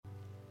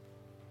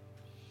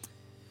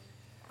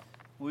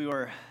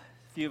A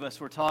few of us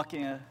were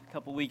talking a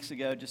couple weeks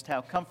ago just how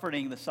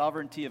comforting the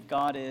sovereignty of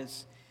God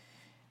is,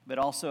 but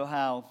also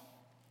how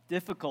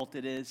difficult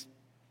it is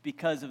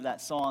because of that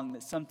song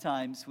that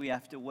sometimes we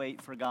have to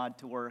wait for God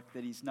to work,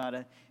 that He's not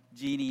a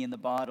genie in the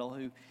bottle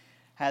who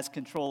has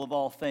control of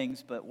all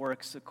things but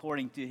works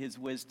according to His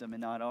wisdom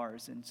and not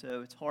ours. And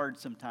so it's hard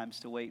sometimes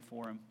to wait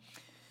for Him.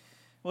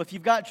 Well, if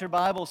you've got your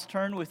Bibles,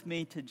 turn with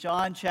me to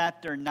John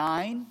chapter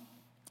 9.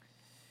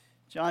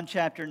 John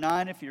chapter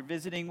 9, if you're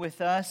visiting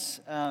with us,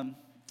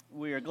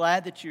 we are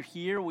glad that you're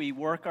here. We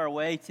work our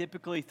way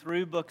typically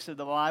through books of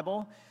the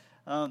Bible.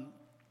 And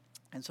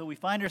so we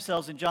find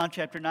ourselves in John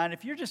chapter 9.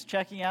 If you're just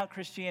checking out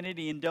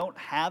Christianity and don't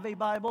have a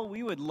Bible,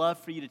 we would love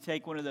for you to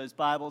take one of those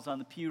Bibles on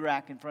the pew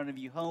rack in front of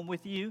you home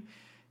with you.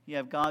 You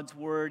have God's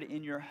Word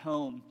in your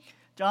home.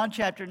 John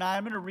chapter 9,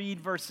 I'm going to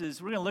read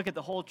verses, we're going to look at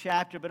the whole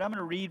chapter, but I'm going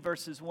to read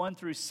verses 1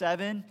 through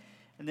 7.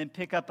 And then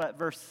pick up at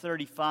verse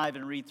 35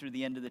 and read through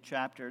the end of the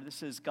chapter.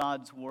 This is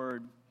God's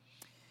word.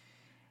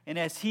 And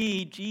as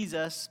he,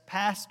 Jesus,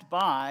 passed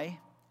by,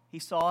 he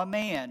saw a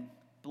man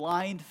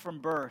blind from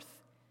birth.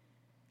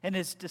 And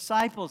his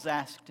disciples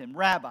asked him,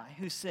 "Rabbi,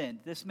 who sinned,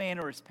 this man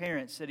or his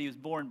parents, that he was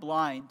born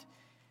blind?"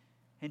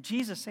 And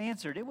Jesus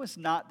answered, "It was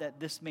not that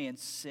this man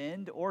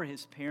sinned or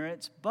his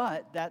parents,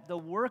 but that the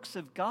works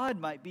of God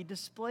might be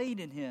displayed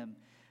in him.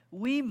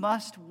 We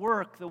must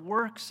work the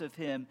works of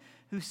him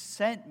who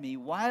sent me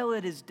while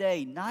it is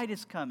day. Night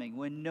is coming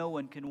when no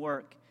one can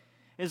work.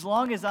 As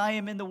long as I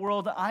am in the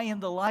world, I am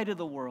the light of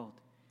the world."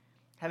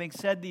 Having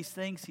said these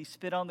things, he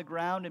spit on the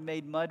ground and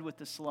made mud with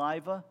the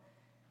saliva.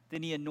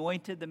 Then he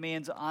anointed the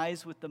man's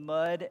eyes with the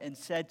mud and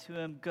said to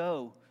him,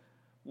 "Go,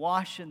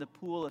 wash in the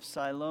pool of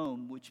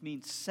Siloam," which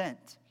means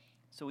sent.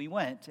 So he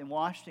went and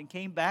washed and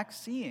came back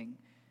seeing.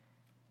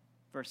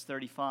 Verse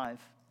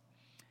 35.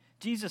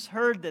 Jesus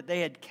heard that they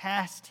had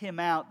cast him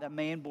out, that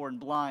man born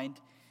blind.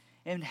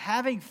 And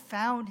having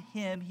found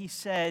him, he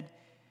said,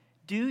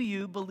 "Do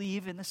you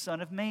believe in the Son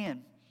of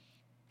Man?"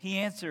 He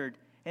answered,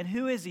 "And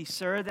who is he,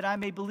 sir, that I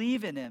may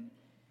believe in him?"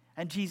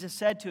 And Jesus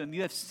said to him,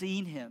 "You have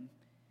seen him,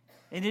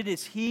 and it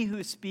is he who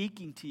is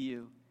speaking to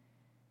you."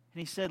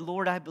 And he said,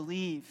 "Lord, I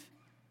believe."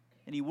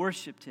 And he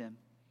worshiped him.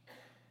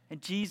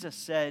 And Jesus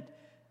said,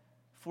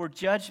 "For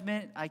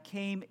judgment I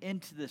came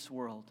into this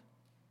world,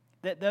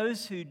 that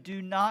those who do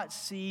not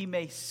see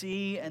may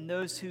see, and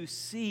those who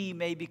see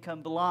may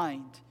become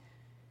blind."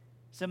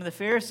 Some of the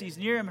Pharisees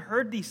near him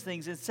heard these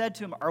things and said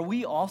to him, "Are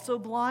we also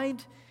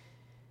blind?"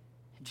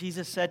 And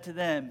Jesus said to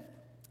them,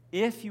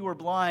 "If you were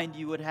blind,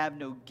 you would have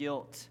no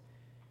guilt.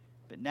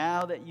 But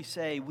now that you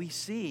say, 'We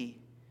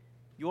see,'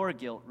 your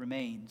guilt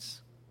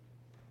remains."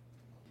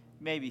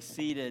 You may be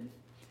seated.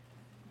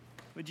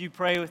 Would you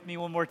pray with me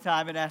one more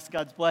time and ask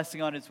God's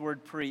blessing on His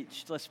word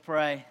preached? Let's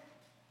pray.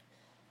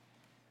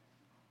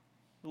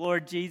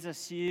 Lord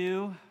Jesus,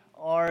 you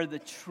are the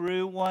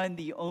true one,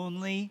 the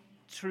only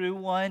true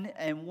one,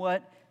 and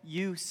what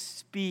you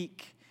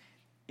speak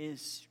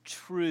is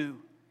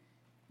true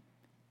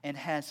and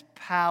has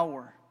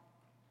power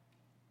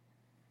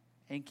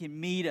and can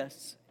meet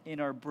us in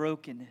our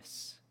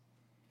brokenness.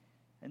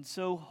 And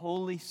so,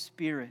 Holy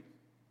Spirit,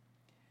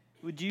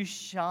 would you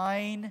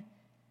shine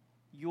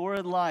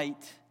your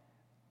light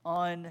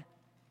on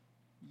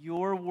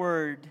your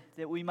word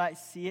that we might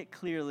see it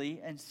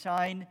clearly, and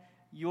shine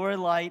your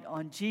light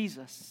on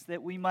Jesus,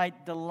 that we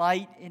might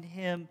delight in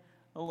him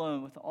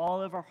alone with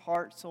all of our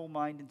heart, soul,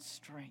 mind, and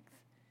strength.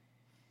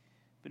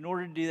 But in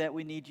order to do that,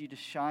 we need you to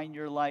shine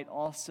your light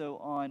also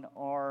on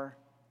our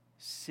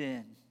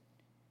sin,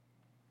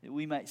 that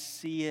we might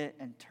see it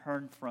and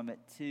turn from it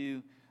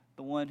to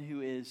the one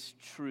who is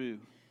true.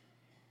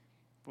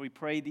 For we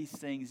pray these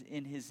things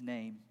in his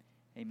name.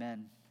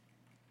 Amen.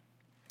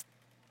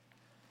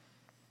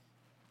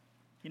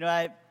 You know,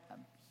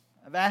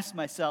 I've asked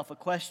myself a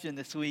question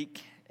this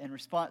week in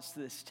response to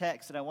this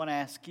text, and I want to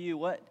ask you,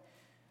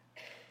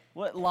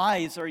 what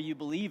lies are you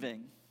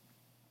believing?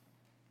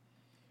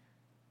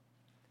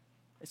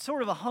 It's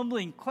sort of a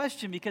humbling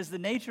question because the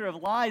nature of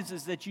lies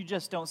is that you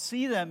just don't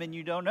see them and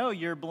you don't know.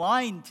 You're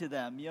blind to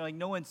them. You know, like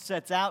no one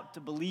sets out to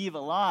believe a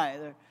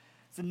lie.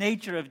 It's the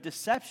nature of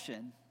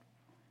deception.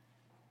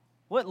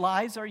 What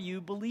lies are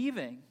you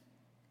believing?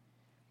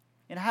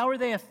 And how are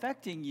they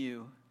affecting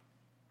you?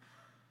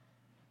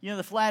 You know,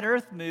 the flat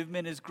earth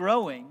movement is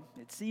growing.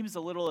 It seems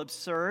a little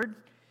absurd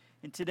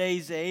in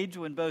today's age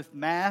when both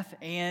math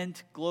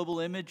and global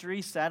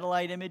imagery,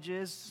 satellite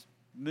images,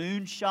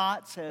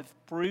 moonshots have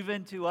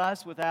proven to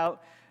us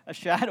without a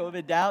shadow of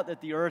a doubt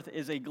that the earth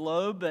is a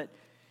globe. But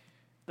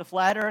the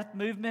flat earth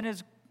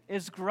movement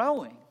is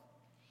growing.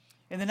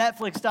 In the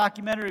Netflix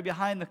documentary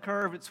Behind the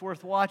Curve, it's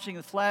worth watching.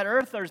 The flat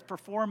earthers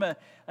perform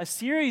a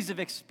series of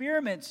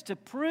experiments to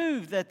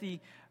prove that the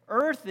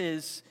earth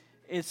is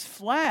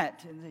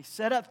flat. And they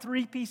set up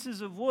 3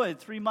 pieces of wood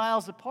 3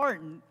 miles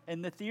apart.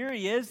 And the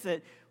theory is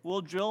that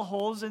we'll drill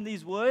holes in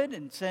these wood,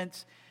 and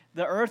since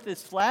the earth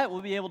is flat,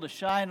 we'll be able to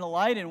shine a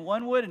light in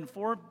one wood and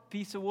 4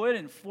 pieces of wood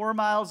and 4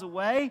 miles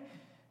away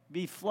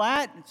be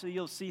flat. And so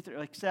you'll see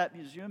through, except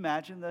as you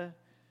imagine, the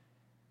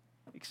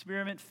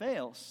experiment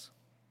fails.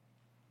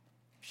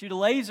 shoot a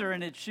laser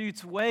and it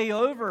shoots way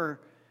over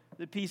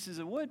the pieces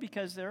of wood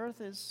because the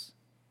earth is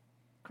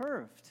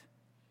curved.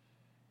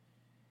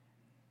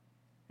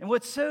 And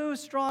what's so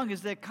strong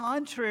is that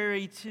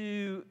contrary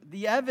to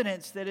the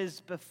evidence that is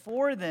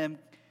before them,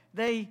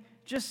 they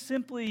just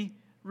simply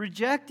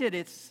reject it.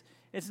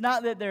 It's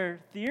not that their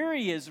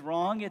theory is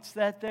wrong, it's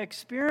that the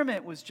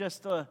experiment was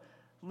just a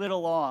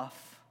little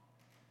off.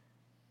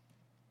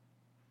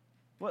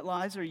 What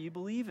lies are you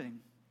believing?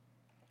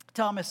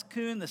 Thomas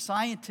Kuhn, the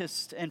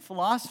scientist and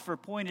philosopher,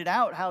 pointed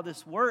out how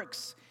this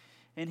works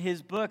in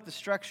his book, The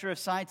Structure of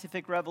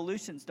Scientific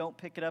Revolutions. Don't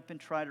pick it up and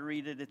try to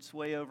read it. It's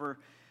way over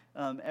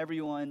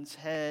everyone's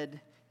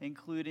head,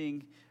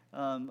 including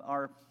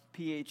our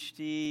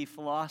PhD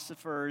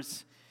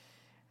philosophers.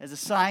 As a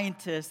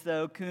scientist,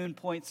 though, Kuhn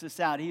points this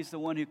out. He's the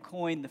one who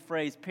coined the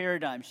phrase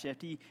paradigm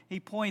shift. He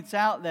points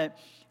out that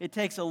it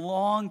takes a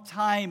long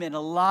time and a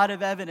lot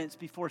of evidence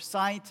before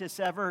scientists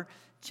ever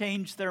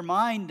change their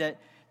mind,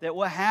 that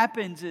what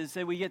happens is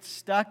that we get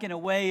stuck in a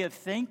way of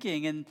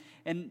thinking,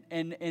 and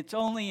it's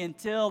only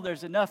until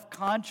there's enough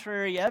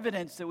contrary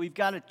evidence that we've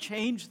got to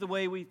change the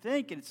way we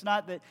think. And it's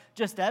not that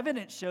just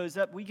evidence shows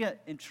up. We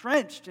get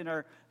entrenched in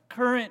our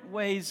current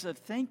ways of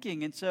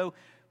thinking. And so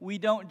we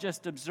don't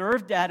just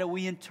observe data,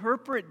 we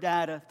interpret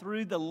data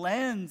through the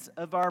lens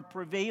of our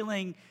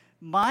prevailing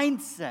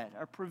mindset,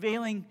 our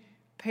prevailing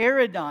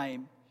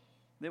paradigm,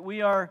 that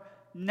we are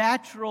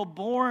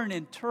natural-born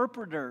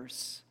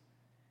interpreters.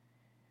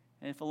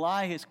 And if a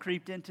lie has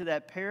creeped into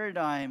that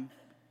paradigm,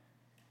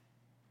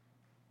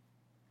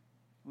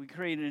 we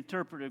create an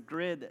interpretive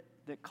grid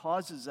that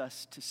causes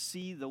us to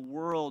see the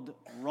world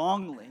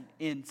wrongly.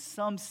 In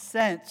some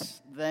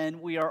sense,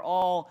 then, we are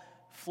all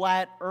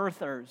flat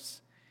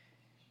earthers,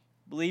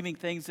 believing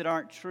things that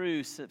aren't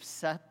true,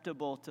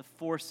 susceptible to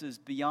forces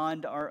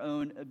beyond our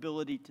own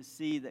ability to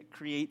see, that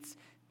creates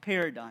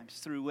paradigms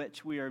through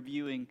which we are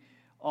viewing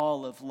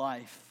all of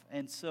life.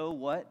 And so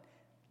what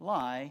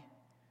lie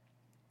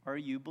are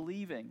you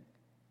believing?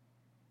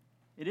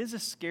 It is a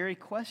scary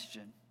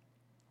question,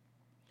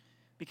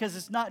 because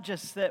it's not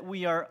just that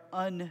we are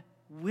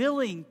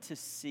unwilling to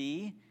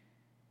see,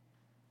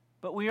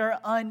 but we are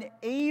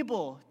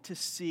unable to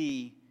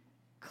see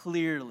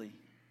clearly.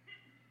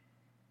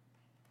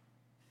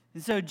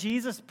 And so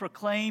Jesus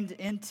proclaimed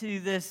into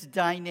this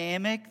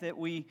dynamic that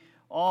we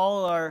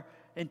all are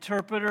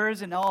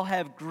interpreters and all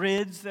have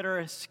grids that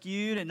are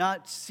askewed and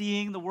not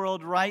seeing the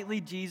world rightly.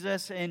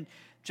 Jesus in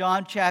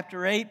John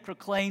chapter 8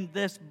 proclaimed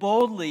this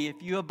boldly: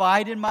 if you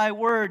abide in my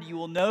word, you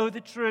will know the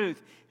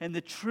truth, and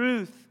the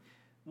truth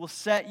will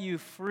set you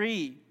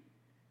free.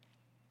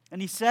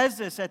 And he says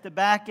this at the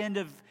back end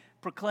of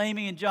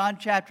proclaiming in John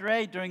chapter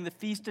 8 during the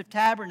Feast of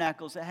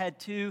Tabernacles. It had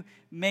two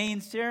main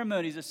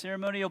ceremonies, a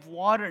ceremony of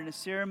water and a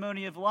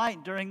ceremony of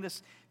light. During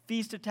this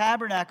Feast of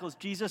Tabernacles,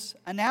 Jesus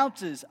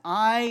announces,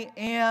 I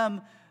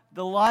am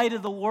the light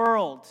of the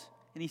world.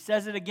 And he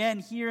says it again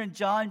here in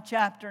John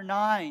chapter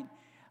 9.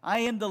 I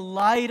am the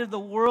light of the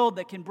world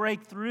that can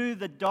break through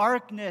the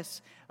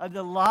darkness of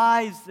the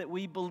lies that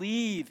we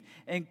believe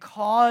and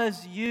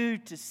cause you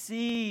to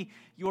see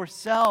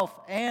yourself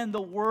and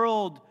the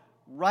world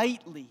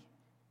rightly,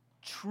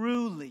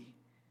 truly.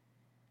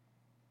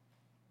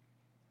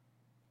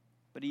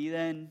 But he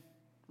then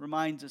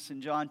reminds us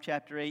in John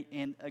chapter 8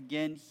 and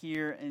again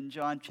here in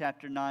John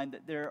chapter 9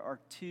 that there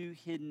are two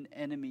hidden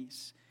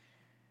enemies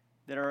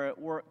that are at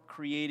work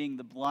creating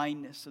the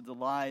blindness of the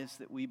lies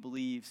that we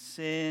believe: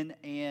 sin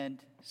and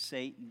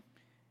Satan.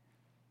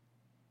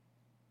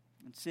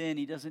 And sin,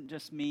 he doesn't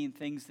just mean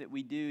things that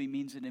we do, he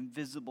means an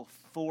invisible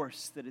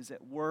force that is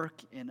at work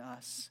in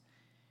us.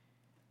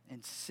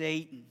 And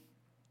Satan,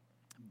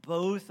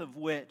 both of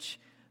which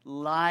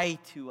lie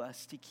to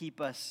us to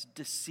keep us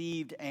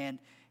deceived, and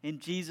in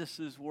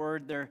Jesus'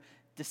 word, their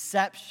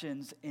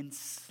deceptions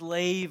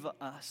enslave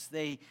us.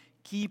 They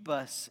keep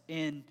us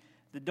in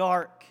the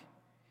dark.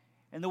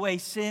 And the way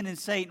sin and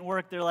Satan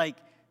work, they're like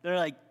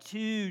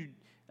two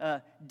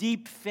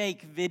deep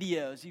fake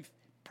videos. You've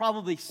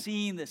probably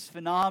seen this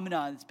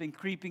phenomenon that's been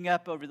creeping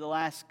up over the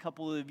last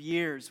couple of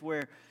years,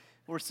 where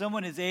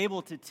someone is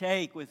able to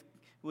take,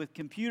 with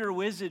computer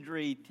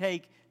wizardry,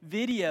 take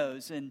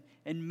videos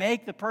and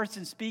make the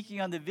person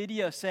speaking on the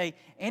video say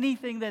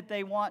anything that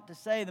they want to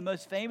say. The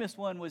most famous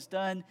one was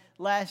done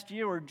last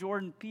year, where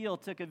Jordan Peele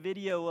took a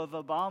video of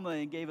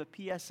Obama and gave a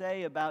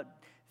PSA about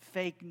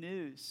fake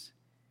news.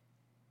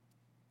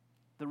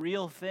 The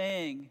real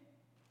thing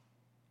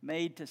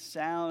made to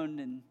sound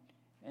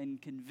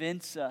and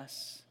convince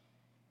us,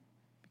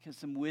 because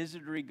some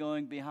wizardry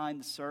going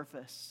behind the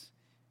surface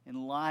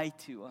and lie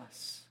to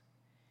us.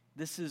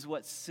 This is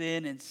what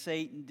sin and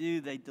Satan do.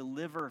 They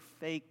deliver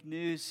fake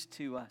news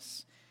to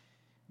us.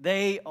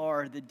 They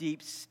are the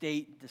deep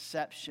state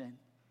deception.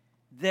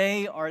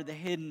 They are the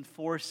hidden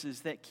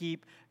forces that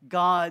keep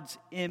God's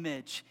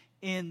image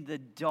in the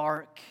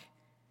dark.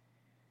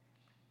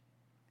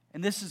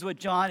 And this is what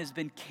John has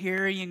been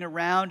carrying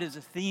around as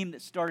a theme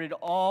that started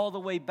all the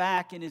way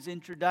back in his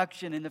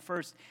introduction in the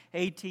first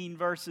 18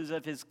 verses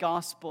of his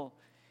gospel.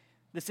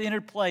 This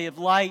interplay of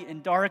light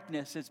and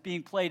darkness is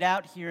being played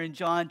out here in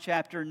John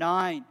chapter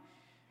 9.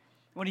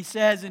 When he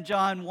says in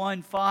John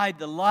 1:5,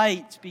 the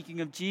light,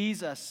 speaking of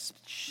Jesus,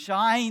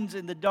 shines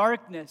in the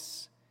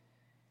darkness.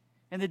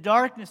 And the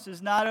darkness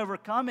does not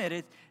overcome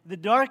it. The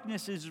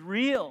darkness is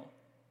real,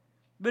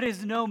 but it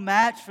is no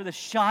match for the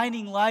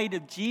shining light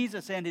of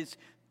Jesus and His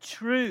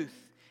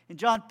truth. And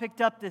John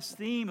picked up this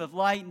theme of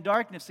light and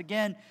darkness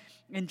again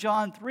in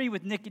John 3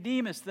 with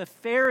Nicodemus, the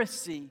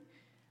Pharisee,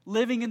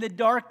 living in the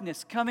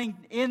darkness, coming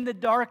in the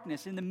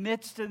darkness, in the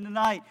midst of the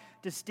night,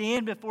 to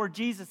stand before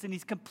Jesus. And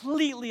he's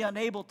completely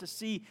unable to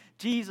see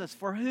Jesus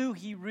for who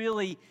He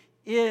really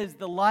is,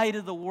 the light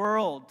of the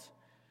world.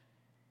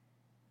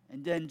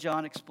 And then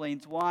John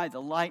explains why.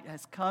 The light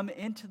has come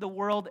into the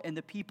world, and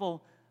the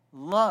people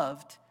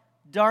loved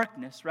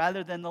darkness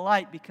rather than the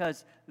light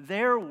because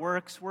their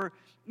works were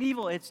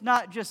evil. It's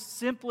not just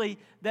simply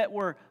that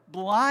we're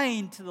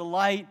blind to the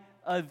light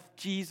of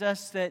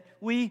Jesus, that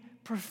we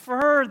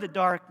prefer the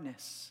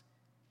darkness.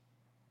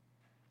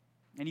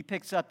 And he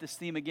picks up this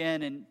theme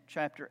again in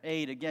chapter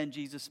 8. Again,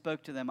 Jesus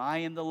spoke to them, I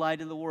am the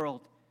light of the world.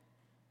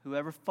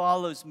 Whoever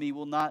follows me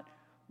will not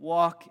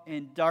walk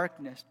in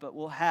darkness, but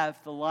will have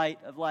the light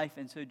of life.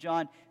 And so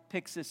John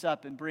picks this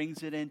up and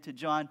brings it into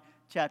John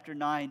chapter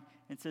 9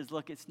 and says,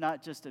 look, it's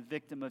not just a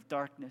victim of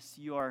darkness.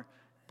 You are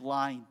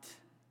blind.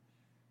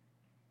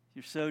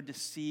 You're so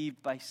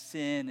deceived by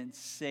sin and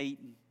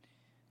Satan.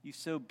 You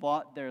so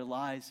bought their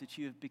lives that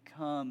you have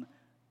become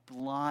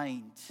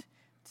blind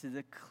to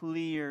the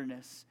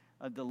clearness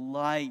of the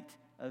light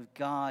of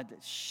God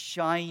that's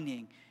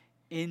shining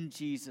in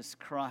Jesus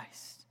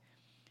Christ.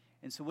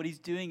 And so what he's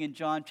doing in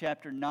John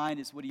chapter 9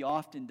 is what he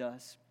often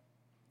does.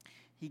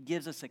 He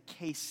gives us a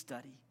case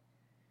study,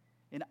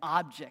 an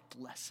object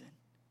lesson.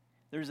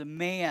 There's a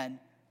man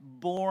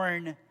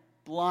born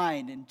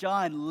blind, and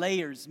John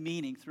layers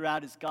meaning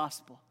throughout his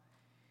gospel.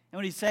 And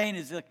what he's saying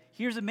is, look,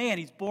 here's a man,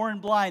 he's born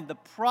blind. The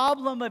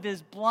problem of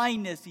his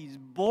blindness he's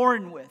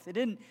born with. It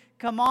didn't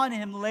come on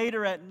him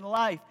later in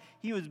life.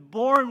 He was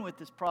born with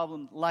this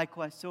problem.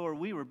 Likewise, so are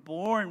we. We're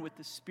born with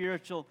the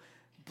spiritual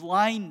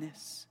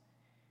blindness.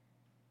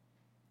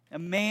 A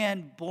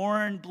man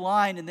born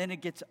blind, and then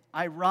it gets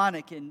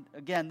ironic. And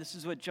again, this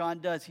is what John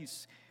does.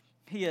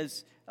 He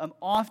is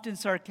often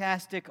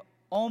sarcastic,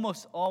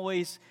 almost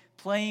always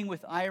playing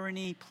with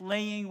irony,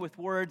 playing with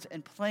words,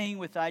 and playing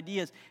with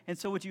ideas. And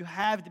so what you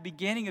have at the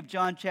beginning of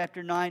John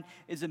chapter 9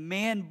 is a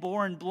man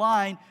born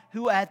blind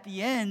who at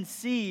the end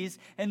sees,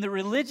 and the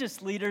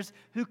religious leaders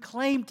who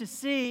claim to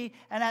see,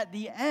 and at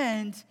the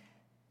end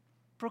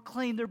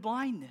proclaim their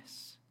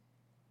blindness.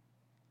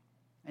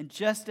 And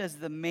just as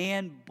the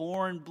man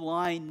born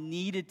blind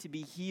needed to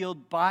be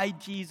healed by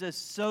Jesus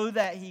so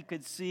that he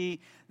could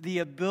see, the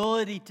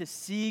ability to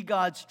see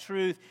God's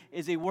truth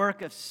is a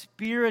work of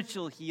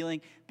spiritual healing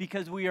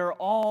because we are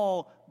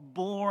all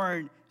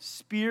born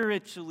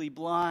spiritually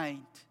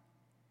blind.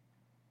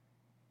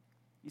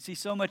 You see,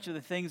 so much of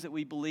the things that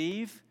we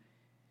believe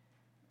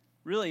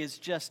really is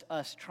just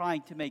us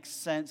trying to make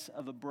sense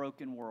of a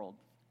broken world.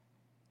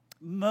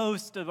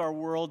 Most of our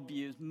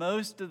worldviews,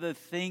 most of the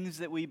things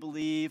that we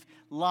believe,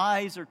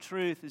 lies or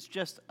truth, is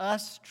just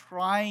us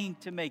trying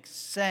to make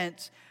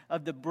sense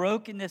of the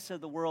brokenness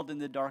of the world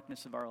and the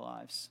darkness of our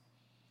lives.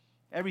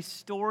 Every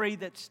story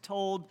that's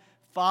told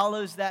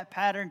follows that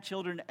pattern.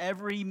 Children,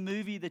 every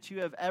movie that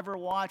you have ever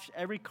watched,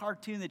 every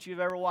cartoon that you've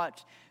ever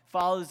watched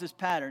follows this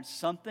pattern.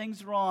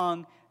 Something's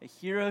wrong. A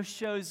hero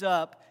shows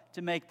up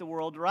to make the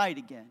world right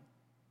again.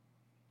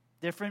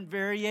 Different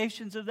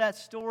variations of that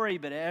story,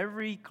 but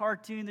every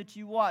cartoon that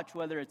you watch,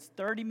 whether it's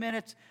 30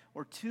 minutes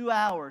or 2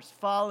 hours,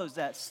 follows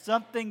that.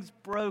 Something's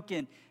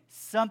broken.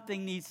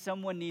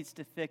 Someone needs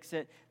to fix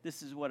it.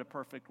 This is what a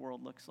perfect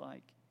world looks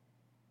like.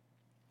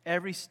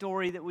 Every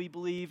story that we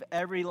believe,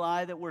 every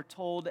lie that we're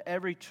told,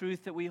 every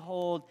truth that we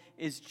hold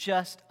is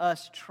just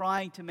us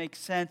trying to make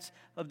sense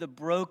of the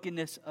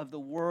brokenness of the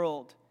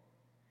world.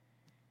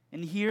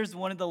 And here's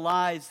one of the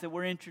lies that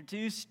we're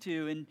introduced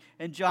to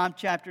in John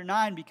chapter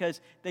 9, because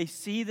they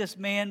see this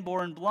man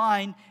born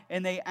blind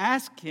and they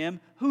ask him,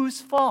 whose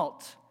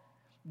fault?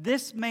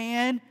 This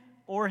man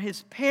or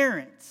his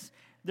parents?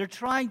 They're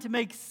trying to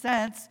make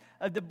sense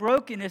of the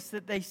brokenness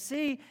that they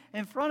see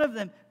in front of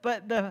them.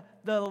 But the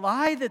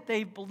lie that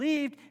they've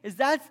believed is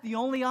that's the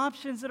only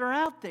options that are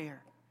out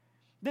there.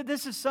 That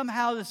this is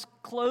somehow this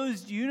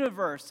closed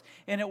universe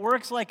and it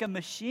works like a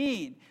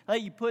machine.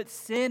 Like you put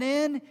sin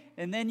in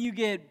and then you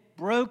get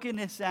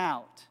brokenness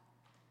out.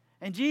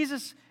 And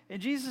Jesus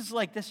is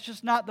like, that's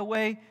just not the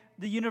way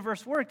the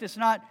universe worked. It's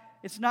not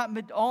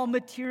all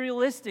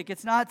materialistic.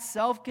 It's not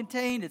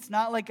self-contained. It's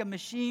not like a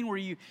machine where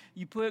you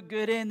put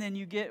good in, then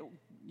you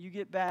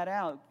get bad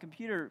out.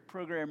 Computer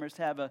programmers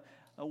have a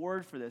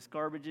word for this: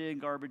 garbage in,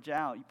 garbage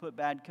out. You put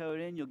bad code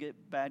in, you'll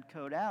get bad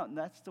code out. And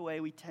that's the way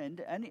we tend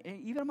to, and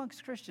even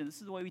amongst Christians,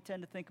 this is the way we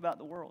tend to think about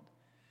the world.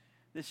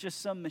 It's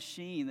just some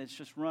machine that's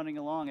just running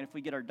along. And if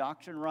we get our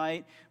doctrine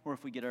right, or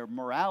if we get our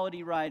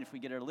morality right, if we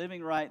get our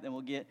living right, then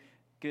we'll get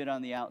good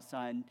on the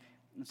outside.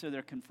 And so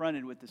they're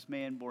confronted with this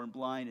man born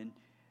blind. And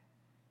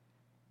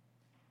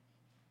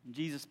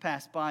Jesus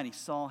passed by and he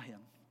saw him.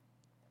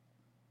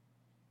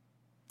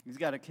 He's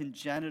got a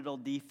congenital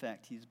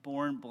defect. He's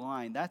born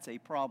blind. That's a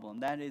problem.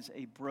 That is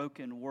a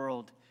broken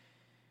world.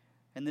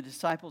 And the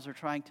disciples are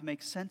trying to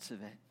make sense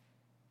of it.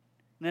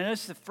 Now,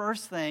 notice the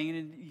first thing,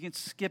 and you can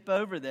skip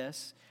over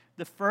this.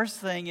 The first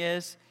thing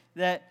is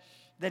that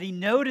he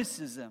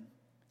notices him.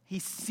 He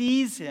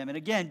sees him. And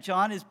again,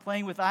 John is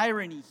playing with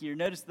irony here.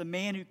 Notice the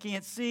man who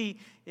can't see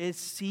is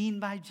seen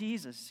by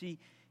Jesus. He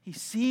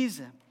sees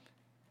him.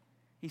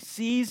 He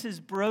sees his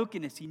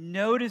brokenness. He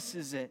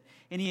notices it,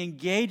 and he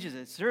engages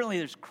it. Certainly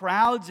there's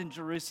crowds in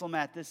Jerusalem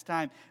at this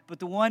time, but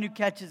the one who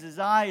catches his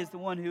eye is the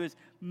one who is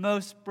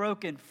most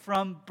broken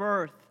from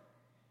birth.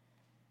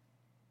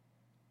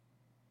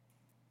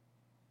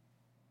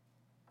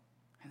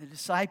 And the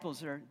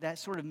disciples are, that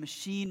sort of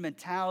machine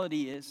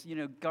mentality is,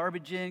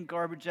 garbage in,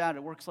 garbage out.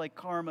 It works like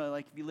karma.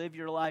 Like if you live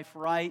your life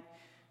right,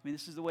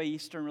 this is the way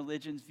Eastern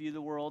religions view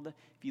the world.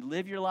 If you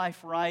live your life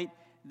right,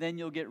 then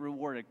you'll get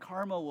rewarded.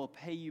 Karma will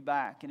pay you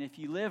back. And if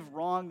you live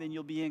wrong, then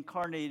you'll be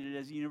incarnated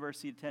as a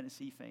University of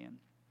Tennessee fan.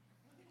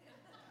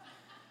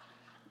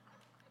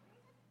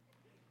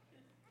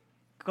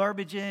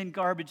 Garbage in,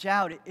 garbage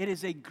out. It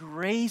is a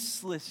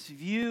graceless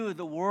view of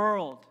the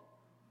world.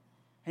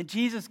 And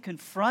Jesus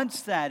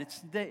confronts that.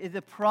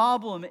 The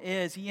problem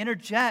is he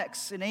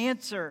interjects an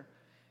answer.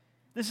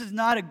 This is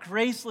not a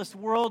graceless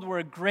world where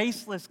a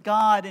graceless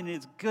God and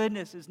his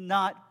goodness is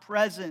not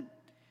present.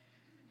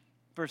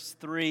 Verse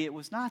 3, it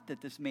was not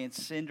that this man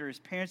sinned or his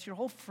parents. Your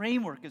whole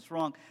framework is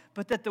wrong,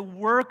 but that the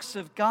works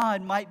of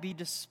God might be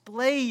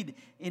displayed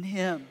in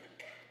him.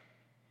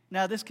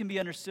 Now, this can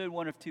be understood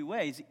one of two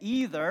ways.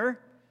 Either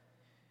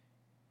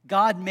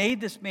God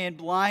made this man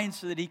blind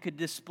so that he could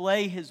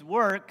display his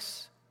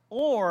works,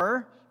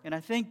 or, and I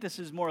think this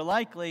is more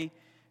likely,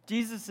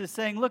 Jesus is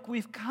saying, look,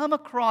 we've come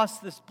across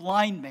this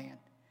blind man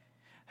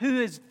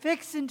who is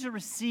fixing to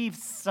receive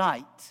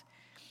sight,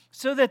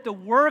 so that the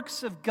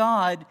works of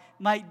God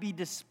might be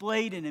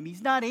displayed in him.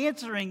 He's not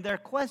answering their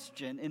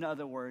question, in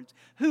other words.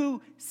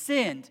 Who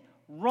sinned?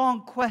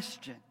 Wrong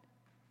question.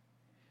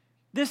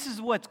 This is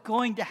what's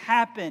going to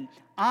happen.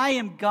 I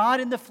am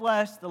God in the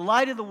flesh, the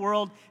light of the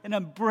world, and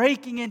I'm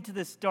breaking into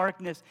this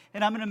darkness,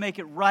 and I'm going to make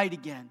it right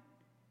again.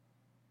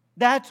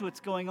 That's what's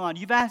going on.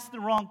 You've asked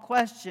the wrong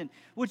question.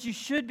 What you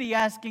should be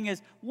asking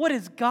is, what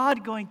is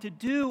God going to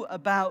do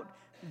about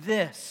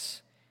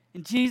this?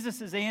 And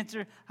Jesus'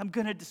 answer, I'm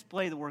going to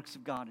display the works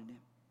of God in him.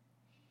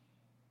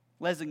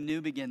 Lessing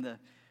Newbigin, the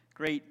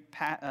great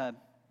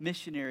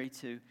missionary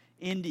to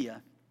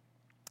India,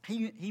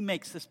 he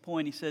makes this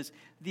point. He says,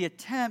 the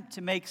attempt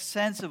to make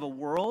sense of a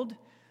world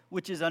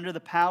which is under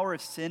the power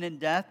of sin and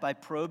death by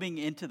probing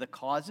into the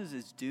causes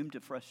is doomed to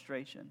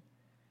frustration.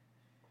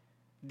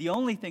 The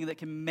only thing that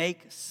can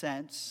make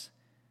sense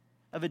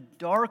of a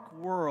dark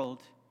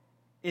world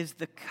is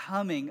the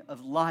coming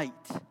of light.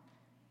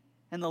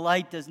 And the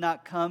light does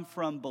not come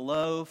from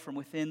below, from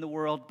within the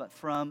world, but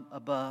from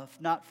above.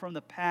 Not from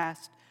the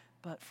past,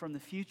 but from the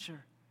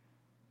future.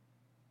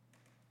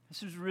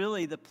 This is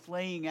really the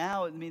playing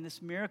out.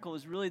 This miracle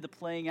is really the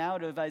playing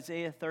out of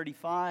Isaiah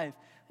 35,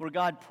 where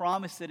God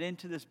promised that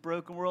into this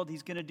broken world,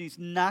 He's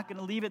not going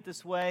to leave it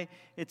this way.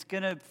 It's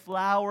going to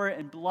flower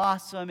and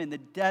blossom, and the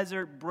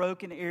desert,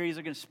 broken areas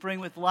are going to spring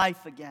with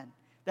life again.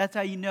 That's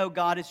how you know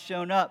God has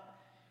shown up.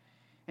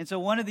 And so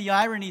one of the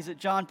ironies that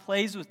John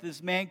plays with,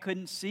 this man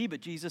couldn't see,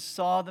 but Jesus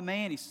saw the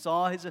man. He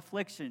saw his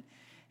affliction.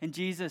 And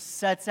Jesus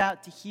sets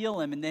out to heal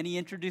him. And then he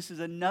introduces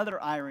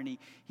another irony.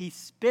 He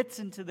spits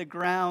into the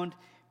ground,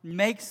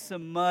 makes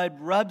some mud,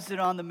 rubs it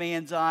on the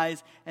man's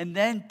eyes, and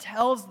then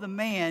tells the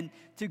man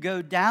to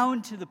go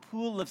down to the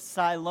pool of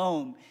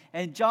Siloam.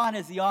 And John,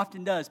 as he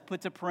often does,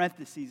 puts a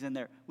parenthesis in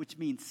there, which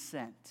means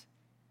sent.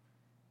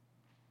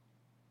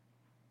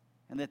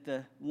 And that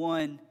the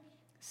one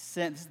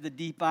sent, this is the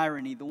deep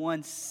irony, the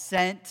one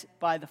sent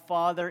by the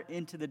Father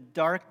into the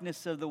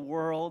darkness of the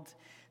world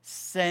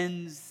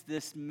sends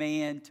this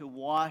man to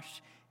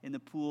wash in the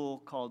pool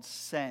called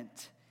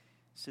Sent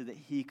so that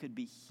he could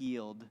be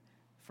healed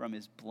from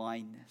his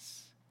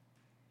blindness.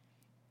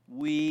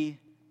 We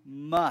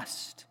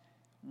must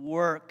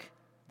work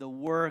the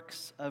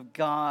works of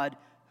God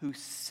who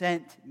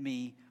sent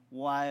me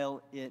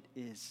while it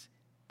is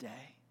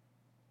day.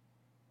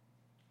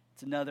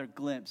 It's another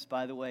glimpse,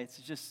 by the way. It's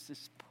just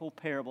this whole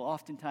parable.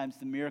 Oftentimes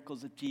the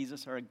miracles of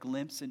Jesus are a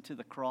glimpse into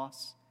the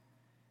cross,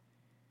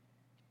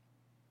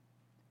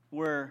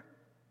 where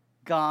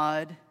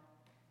God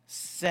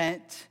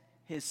sent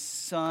his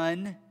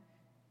Son.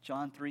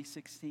 John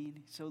 3:16.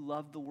 He so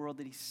loved the world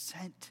that he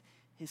sent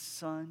his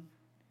Son,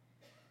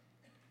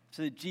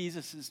 so that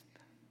Jesus'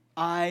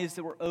 eyes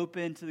that were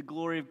open to the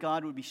glory of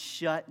God would be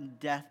shut in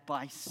death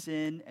by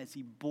sin as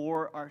he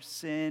bore our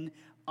sin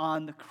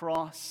on the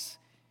cross,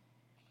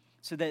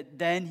 so that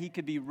then he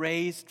could be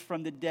raised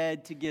from the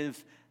dead to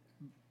give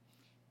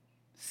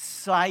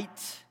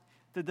sight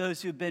to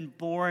those who have been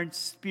born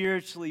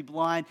spiritually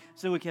blind,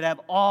 so we could have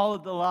all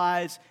of the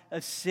lies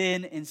of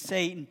sin and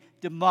Satan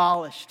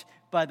demolished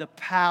by the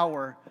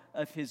power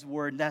of his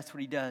word. And that's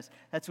what he does.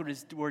 That's what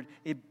his word,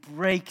 it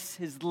breaks,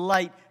 his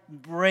light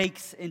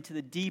breaks into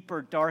the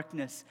deeper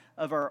darkness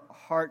of our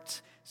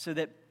hearts, so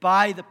that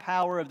by the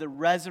power of the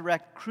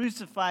resurrected,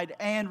 crucified,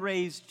 and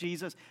raised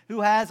Jesus,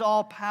 who has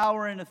all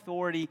power and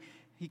authority,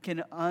 he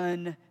can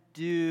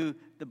undo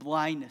the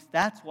blindness.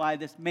 That's why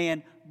this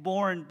man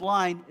born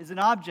blind is an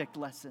object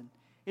lesson.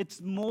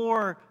 It's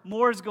more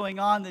is going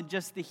on than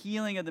just the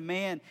healing of the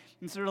man.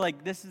 And sort of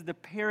like this is the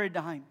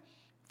paradigm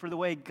for the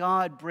way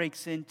God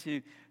breaks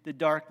into the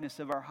darkness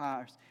of our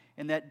hearts.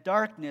 And that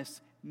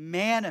darkness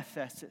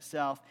manifests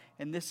itself,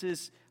 and this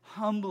is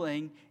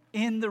humbling,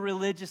 in the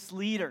religious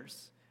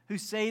leaders who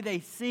say they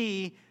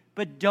see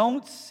but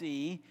don't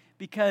see,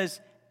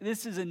 because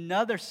this is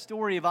another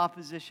story of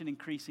opposition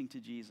increasing to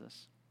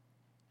Jesus.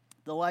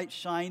 The light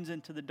shines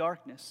into the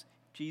darkness.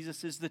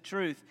 Jesus is the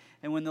truth.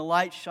 And when the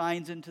light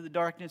shines into the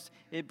darkness,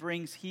 it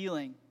brings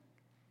healing.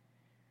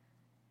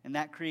 And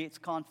that creates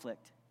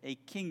conflict, a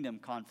kingdom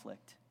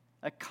conflict,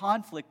 a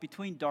conflict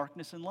between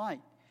darkness and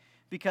light.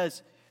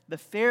 Because the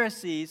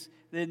Pharisees,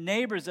 the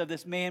neighbors of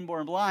this man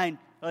born blind,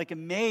 are like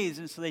amazed,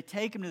 and so they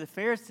take him to the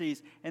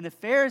Pharisees. And the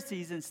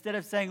Pharisees, instead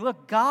of saying,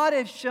 look, God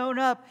has shown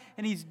up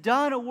and he's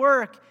done a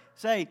work,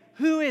 say,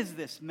 who is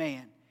this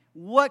man?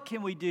 What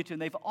can we do to him?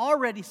 They've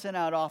already sent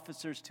out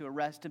officers to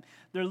arrest him.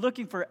 They're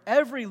looking for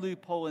every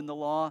loophole in the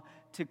law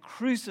to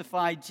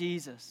crucify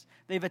Jesus.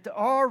 They've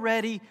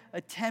already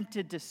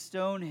attempted to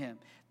stone him.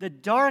 The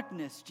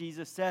darkness,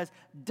 Jesus says,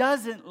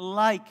 doesn't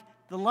like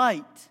the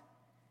light.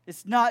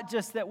 It's not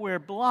just that we're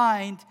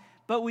blind,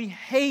 but we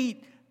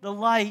hate the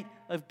light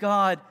of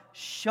God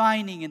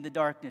shining in the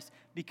darkness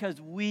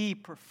because we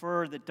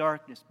prefer the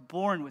darkness,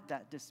 born with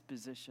that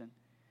disposition.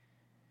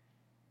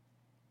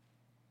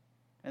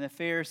 And the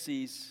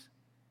Pharisees,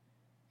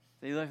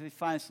 he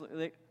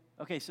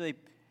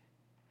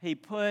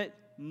put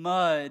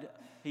mud,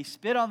 he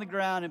spit on the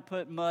ground and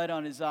put mud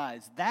on his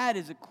eyes. That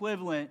is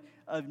equivalent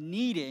of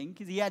kneading,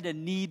 because he had to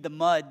knead the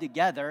mud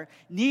together.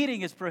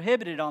 Kneading is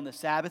prohibited on the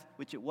Sabbath,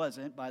 which it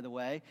wasn't, by the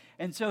way.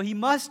 And so he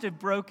must have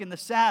broken the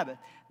Sabbath.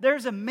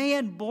 There's a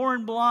man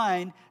born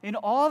blind, and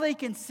all they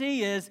can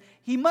see is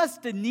he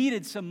must have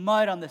kneaded some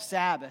mud on the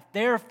Sabbath.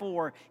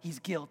 Therefore, he's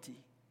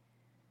guilty.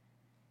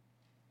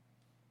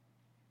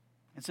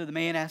 And so the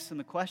man asks them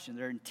the question.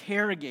 They're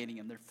interrogating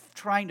him. They're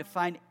trying to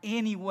find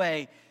any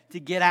way to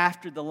get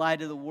after the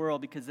light of the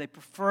world because they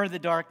prefer the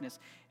darkness.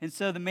 And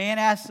so the man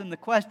asks him the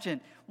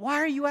question,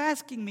 why are you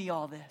asking me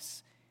all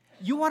this?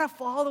 You want to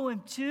follow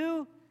him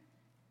too?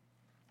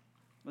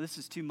 Well, this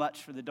is too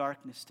much for the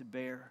darkness to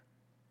bear.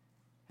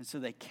 And so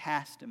they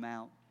cast him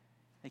out.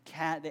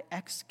 They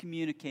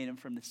excommunicate him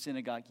from the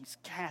synagogue. He's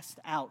cast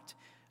out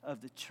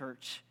of the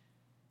church.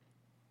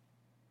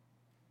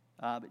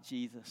 But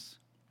Jesus,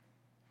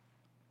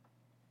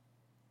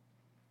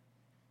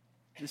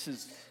 this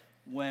is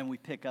when we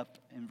pick up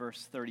in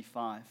verse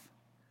 35.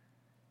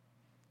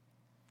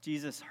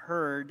 Jesus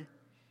heard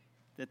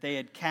that they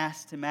had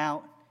cast him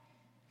out,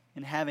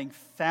 and having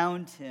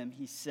found him,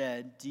 he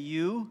said, do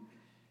you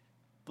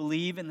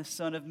believe in the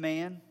Son of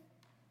Man?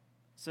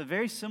 It's a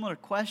very similar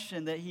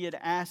question that he had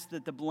asked,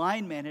 that the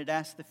blind man had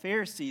asked the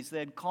Pharisees that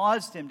had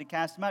caused him to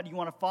cast him out. Do you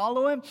want to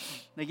follow him?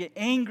 They get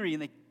angry,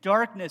 and the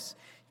darkness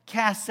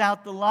casts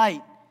out the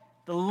light.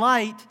 The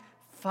light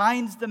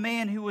finds the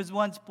man who was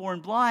once born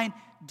blind.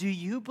 Do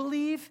you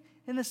believe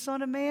in the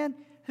Son of Man?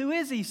 Who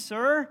is he,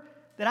 sir,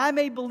 that I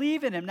may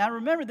believe in him? Now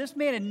remember, this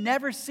man had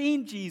never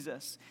seen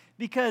Jesus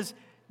because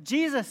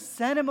Jesus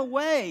sent him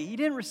away. He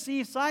didn't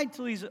receive sight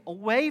until he's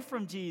away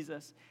from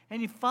Jesus, and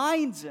he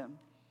finds him.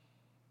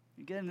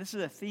 Again, this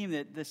is a theme,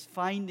 that this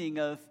finding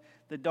of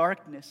the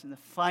darkness and the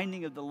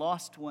finding of the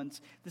lost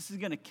ones, this is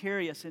going to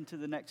carry us into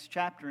the next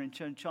chapter in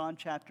John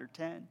chapter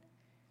 10.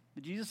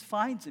 But Jesus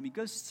finds him. He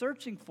goes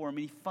searching for him,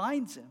 and he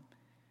finds him.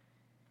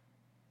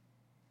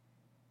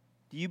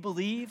 Do you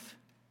believe?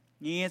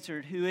 He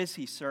answered, who is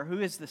he, sir? Who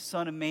is the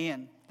Son of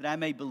Man, that I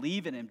may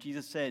believe in him?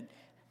 Jesus said,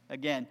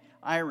 again,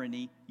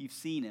 irony, you've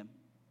seen him.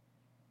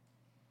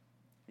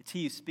 It's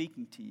he who's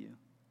speaking to you.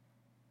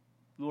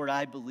 Lord,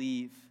 I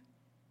believe.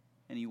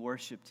 And he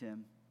worshiped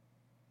him.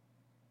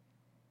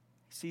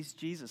 He sees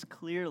Jesus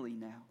clearly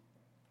now.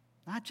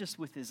 Not just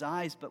with his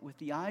eyes, but with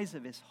the eyes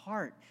of his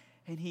heart.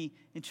 And he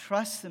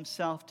entrusts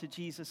himself to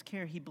Jesus'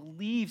 care. He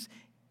believes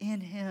in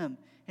him,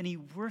 and he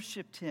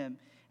worshiped him.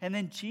 And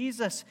then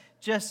Jesus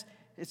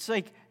it's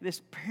like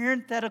this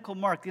parenthetical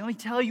mark. They only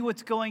tell you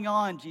what's going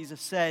on, Jesus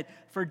said.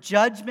 For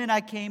judgment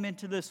I came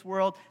into this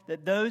world,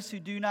 that those who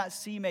do not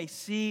see may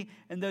see,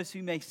 and those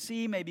who may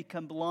see may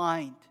become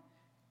blind.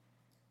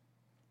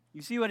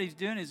 You see what he's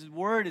doing? His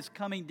word is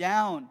coming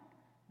down.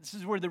 This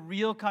is where the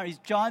real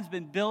John's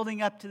been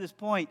building up to this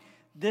point.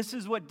 This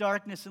is what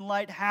darkness and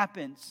light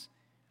happens.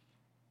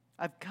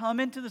 I've come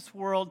into this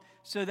world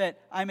so that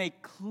I may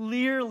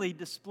clearly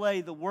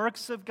display the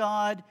works of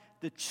God,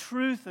 the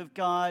truth of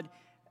God,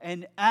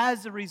 and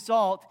as a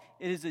result,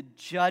 it is a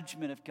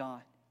judgment of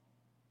God.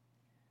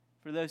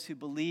 For those who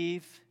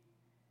believe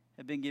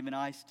have been given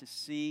eyes to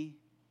see,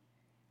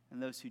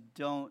 and those who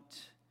don't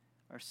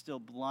are still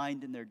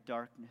blind in their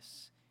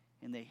darkness,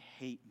 and they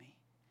hate me.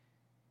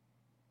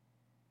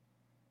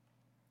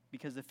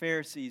 Because the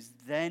Pharisees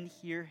then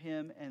hear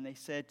him, and they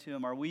said to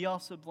him, are we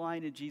also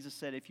blind? And Jesus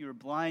said, if you were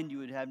blind, you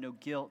would have no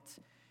guilt.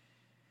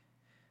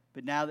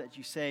 But now that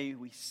you say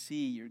we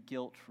see, your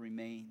guilt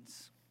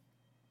remains.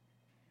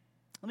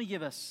 Let me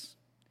give us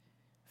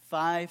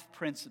 5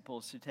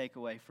 principles to take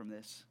away from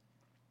this.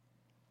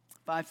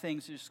 5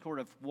 things to just sort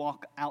of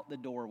walk out the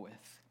door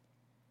with.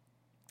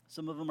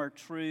 Some of them are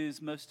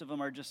truths. Most of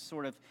them are just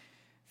sort of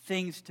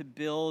things to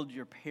build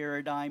your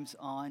paradigms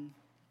on.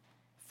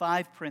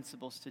 5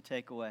 principles to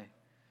take away.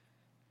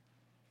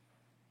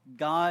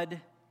 God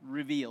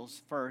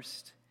reveals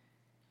first.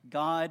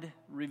 God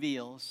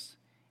reveals,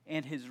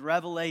 and his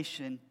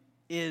revelation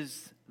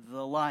is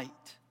the light.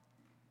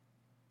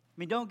 I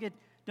mean,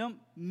 don't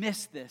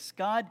miss this.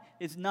 God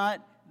is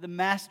not the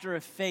master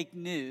of fake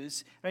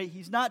news, right?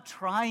 He's not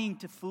trying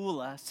to fool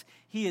us.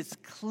 He is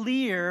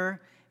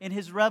clear in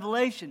his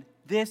revelation.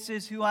 This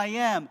is who I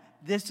am.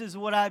 This is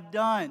what I've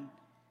done.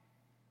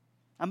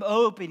 I'm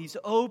open. He's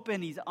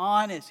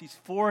honest, he's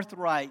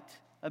forthright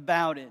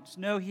about it. There's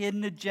no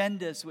hidden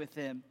agendas with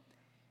him.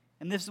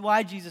 And this is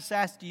why Jesus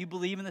asked, do you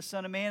believe in the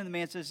Son of Man? And the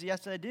man says,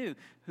 yes, I do.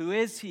 Who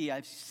is he?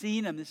 I've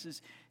seen him. This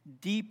is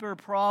deeper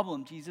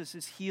problem. Jesus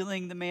is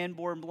healing the man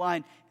born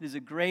blind. It is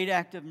a great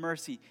act of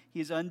mercy. He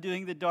is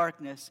undoing the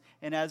darkness,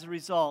 and as a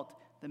result,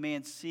 the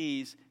man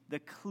sees the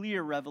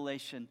clear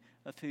revelation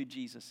of who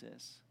Jesus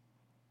is.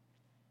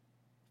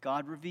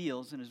 God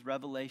reveals, and his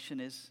revelation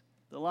is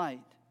the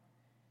light.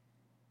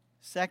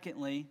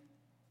 Secondly,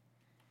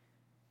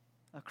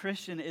 a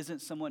Christian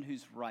isn't someone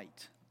who's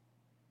right.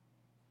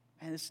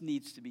 And this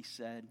needs to be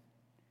said.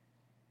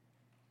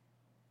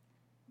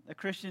 A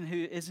Christian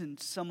who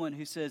isn't someone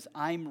who says,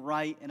 I'm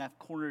right and I've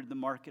cornered the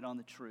market on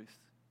the truth.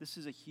 This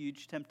is a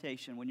huge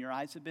temptation when your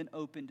eyes have been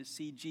opened to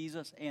see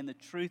Jesus and the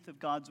truth of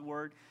God's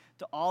word,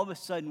 to all of a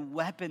sudden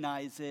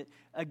weaponize it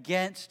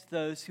against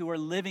those who are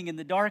living in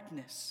the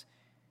darkness.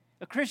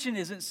 A Christian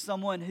isn't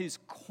someone who's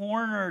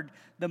cornered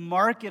the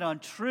market on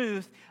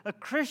truth. A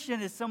Christian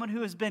is someone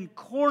who has been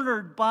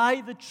cornered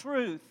by the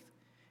truth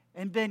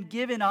and been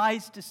given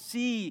eyes to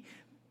see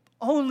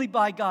only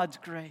by God's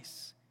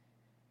grace.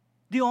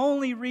 The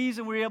only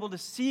reason we're able to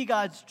see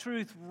God's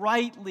truth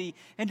rightly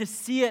and to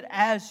see it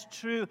as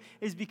true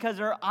is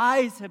because our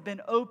eyes have been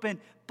opened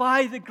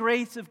by the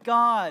grace of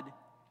God.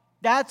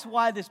 That's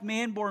why this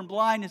man born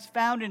blind is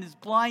found in his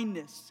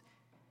blindness.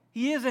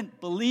 He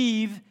doesn't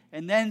believe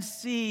and then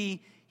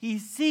see. He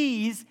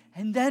sees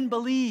and then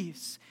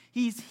believes.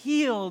 He's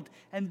healed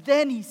and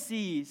then he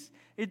sees.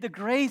 The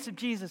grace of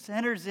Jesus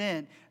enters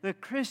in. The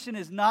Christian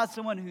is not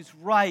someone who's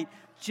right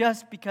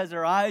just because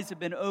their eyes have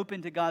been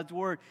opened to God's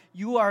word.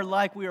 We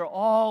are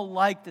all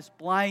like this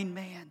blind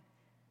man.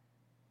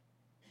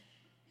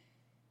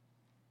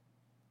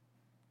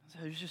 So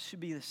there just should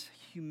be this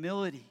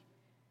humility.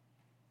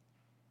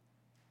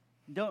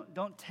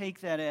 Don't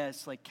take that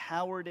as like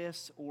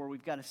cowardice or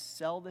we've got to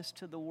sell this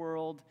to the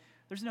world.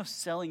 There's no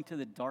selling to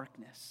the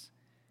darkness.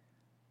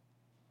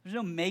 There's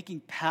no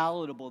making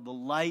palatable the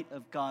light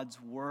of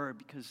God's word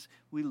because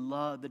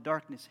the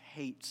darkness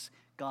hates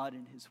God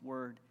and his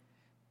word.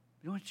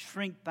 We don't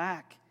shrink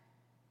back.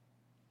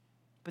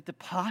 But the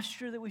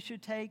posture that we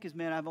should take is,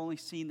 man, I've only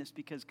seen this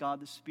because God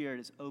the Spirit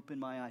has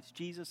opened my eyes.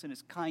 Jesus in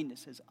his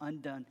kindness has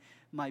undone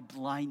my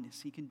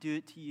blindness. He can do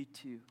it to you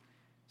too.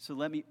 So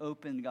let me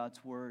open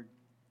God's word.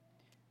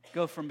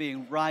 Go from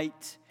being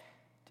right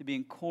to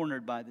being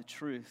cornered by the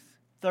truth.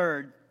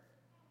 Third,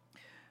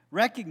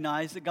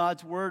 recognize that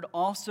God's word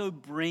also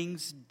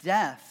brings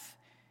death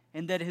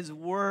and that his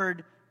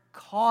word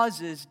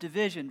causes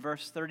division.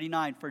 Verse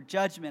 39, for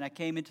judgment I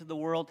came into the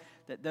world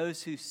that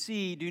those who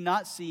see do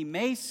not see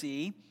may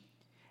see,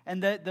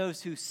 and that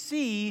those who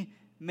see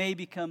may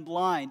become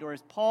blind. Or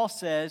as Paul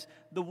says,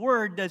 the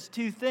word does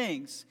 2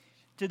 things.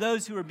 To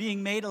those who are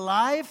being made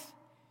alive,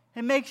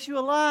 it makes you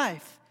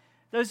alive.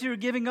 Those who are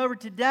giving over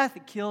to death,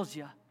 it kills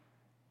you.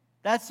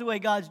 That's the way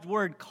God's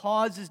word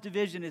causes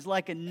division. It's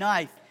like a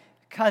knife,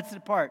 cuts it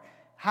apart.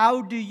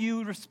 How do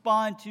you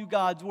respond to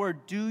God's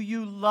word? Do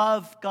you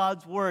love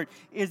God's word?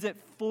 Is it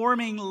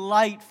forming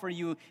light for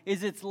you?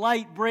 Is its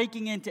light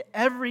breaking into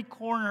every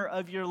corner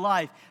of your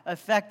life,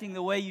 affecting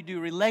the way you do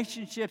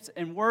relationships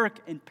and work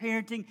and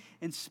parenting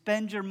and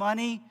spend your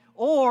money?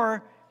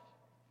 Or,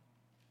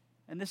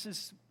 and this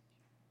is,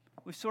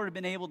 we've sort of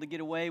been able to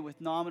get away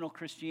with nominal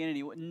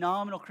Christianity. What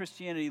nominal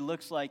Christianity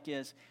looks like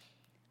is,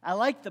 I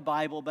like the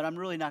Bible, but I'm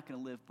really not going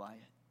to live by it.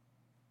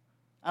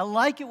 I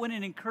like it when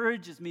it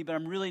encourages me, but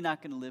I'm really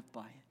not going to live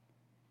by it.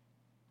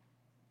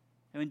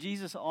 And when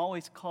Jesus is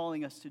always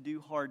calling us to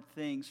do hard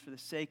things for the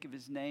sake of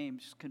his name,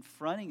 just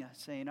confronting us,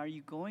 saying, are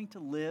you going to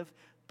live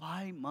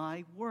by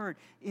my word?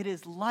 It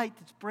is light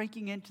that's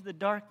breaking into the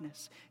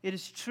darkness. It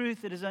is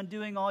truth that is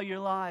undoing all your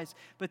lies.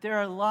 But there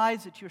are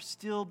lies that you're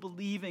still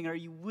believing. Are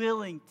you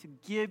willing to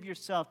give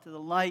yourself to the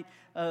light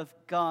of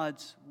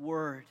God's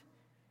word?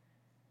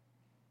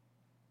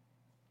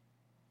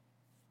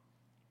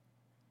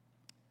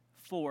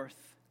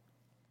 Fourth,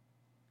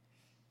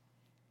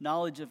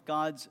 knowledge of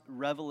God's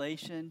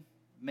revelation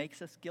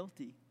makes us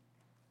guilty.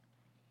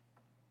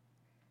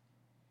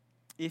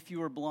 If you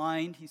were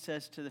blind, he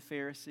says to the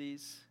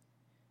Pharisees,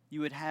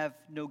 you would have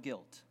no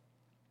guilt.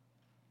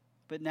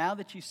 But now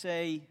that you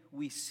say,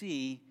 we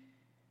see,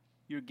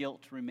 your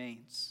guilt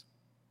remains.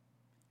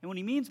 And what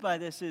he means by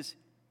this is,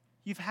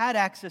 you've had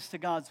access to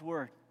God's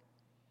Word.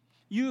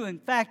 You, in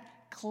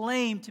fact,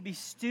 claim to be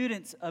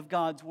students of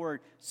God's Word.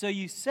 So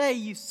you say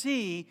you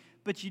see,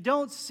 but you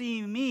don't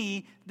see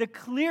me, the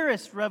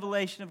clearest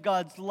revelation of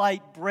God's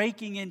light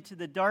breaking into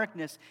the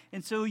darkness.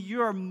 And so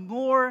you're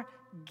more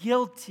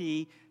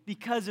guilty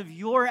because of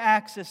your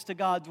access to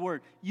God's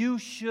Word. You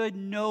should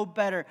know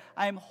better.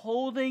 I'm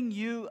holding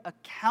you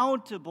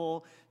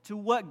accountable to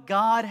what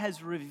God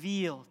has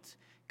revealed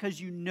because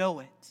you know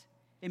it.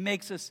 It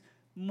makes us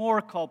more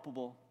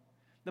culpable.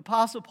 The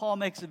Apostle Paul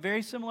makes a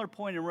very similar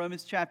point in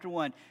Romans chapter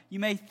 1. You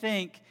may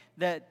think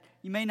that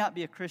you may not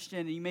be a Christian,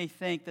 and you may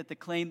think that the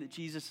claim that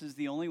Jesus is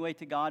the only way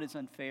to God is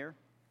unfair.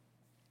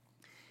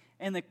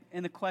 And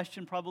the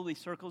question probably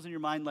circles in your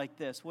mind like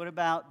this: What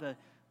about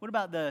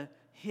the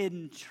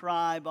hidden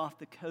tribe off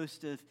the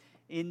coast of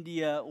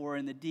India or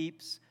in the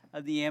deeps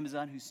of the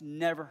Amazon who's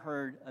never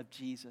heard of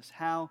Jesus?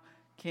 How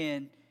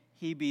can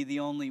he be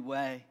the only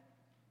way?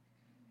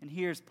 And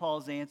here's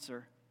Paul's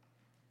answer: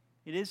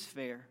 it is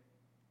fair.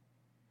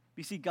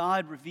 You see,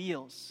 God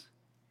reveals.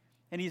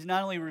 And he's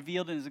not only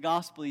revealed in his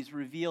gospel, he's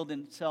revealed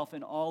himself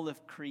in all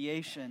of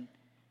creation.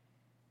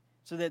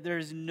 So that there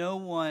is no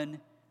one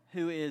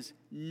who is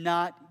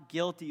not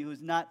guilty, who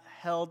is not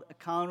held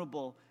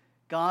accountable.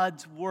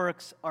 God's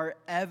works are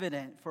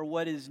evident for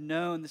what is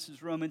known. This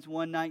is Romans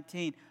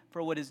 1:19.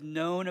 For what is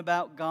known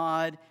about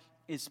God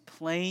is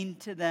plain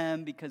to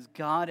them because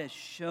God has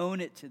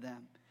shown it to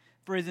them.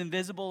 For his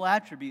invisible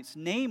attributes,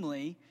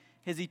 namely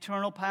his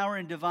eternal power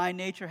and divine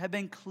nature, have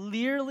been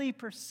clearly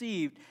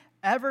perceived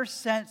ever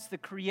since the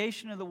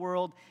creation of the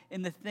world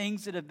in the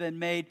things that have been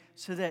made,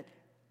 so that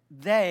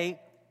they,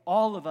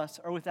 all of us,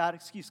 are without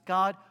excuse.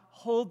 God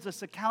holds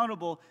us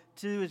accountable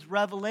to his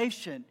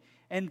revelation.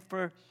 And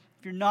if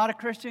you're not a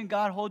Christian,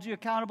 God holds you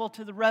accountable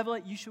to the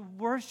revelation. You should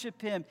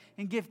worship him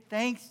and give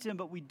thanks to him,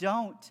 but we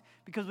don't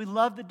because we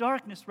love the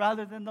darkness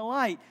rather than the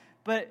light.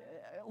 But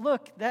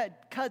look,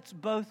 that cuts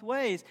both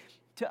ways.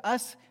 To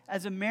us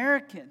as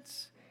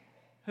Americans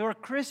who are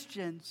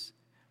Christians,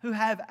 who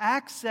have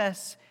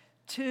access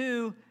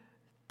to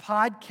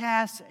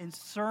podcasts and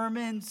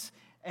sermons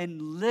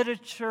and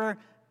literature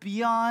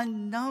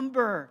beyond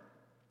number.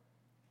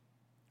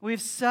 We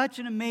have such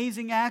an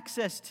amazing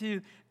access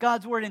to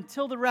God's Word.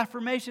 Until the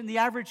Reformation, the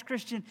average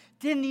Christian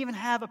didn't even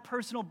have a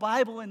personal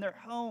Bible in their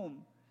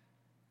home.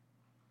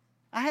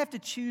 I have to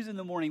choose in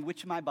the morning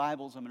which of my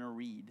Bibles I'm going to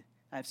read.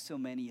 I have so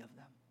many of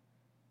them.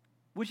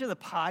 Which of the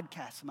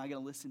podcasts am I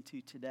going to listen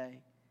to today?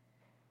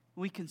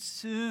 We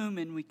consume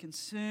and we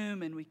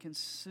consume and we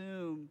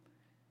consume.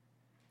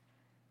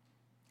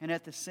 And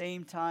at the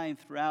same time,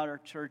 throughout our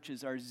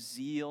churches, our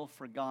zeal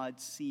for God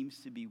seems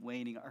to be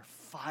waning. Our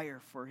fire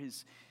for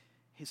His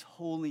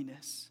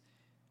holiness,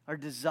 our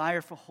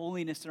desire for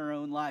holiness in our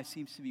own lives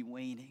seems to be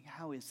waning.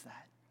 How is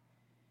that?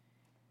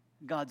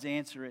 God's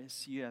answer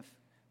is you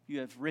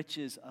have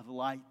riches of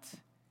light.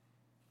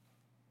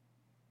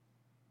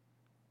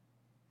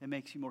 It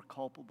makes you more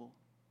culpable.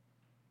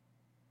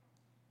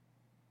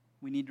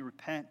 We need to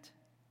repent.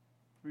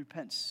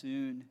 Repent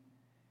soon.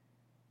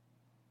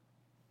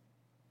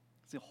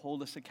 To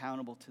hold us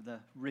accountable to the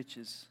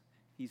riches.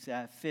 He's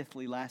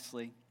fifthly,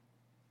 lastly,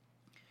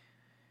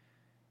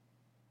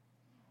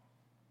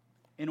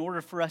 in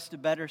order for us to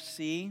better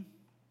see,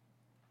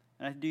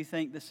 and I do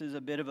think this is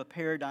a bit of a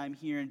paradigm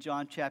here in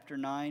John chapter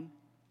 9,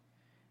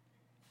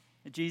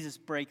 that Jesus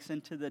breaks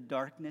into the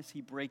darkness.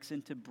 He breaks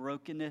into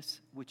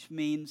brokenness, which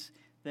means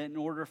that in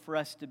order for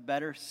us to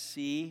better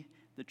see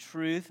the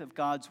truth of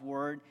God's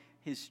Word,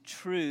 His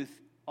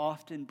truth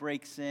often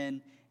breaks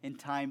in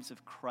times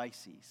of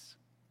crises.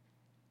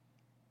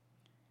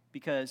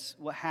 Because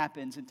what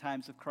happens in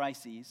times of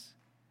crises,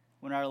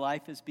 when our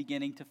life is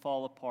beginning to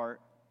fall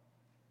apart,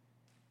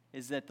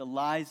 is that the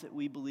lies that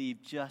we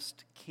believe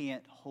just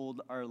can't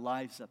hold our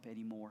lives up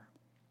anymore.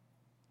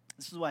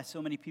 This is why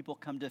so many people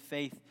come to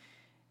faith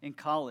in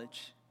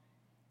college.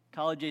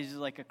 College age is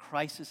like a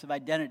crisis of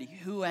identity.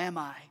 Who am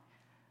I?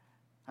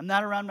 I'm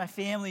not around my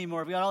family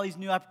anymore. We've got all these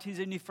new opportunities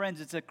and new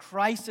friends. It's a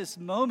crisis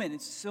moment.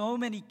 And so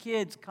many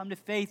kids come to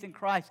faith in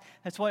Christ.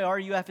 That's why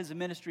RUF as a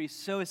ministry is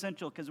so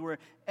essential, because we're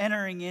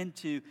entering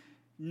into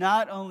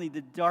not only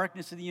the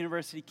darkness of the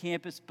university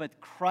campus, but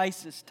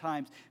crisis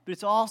times. But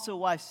it's also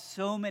why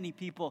so many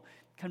people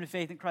come to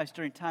faith in Christ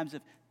during times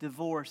of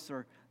divorce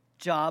or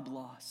job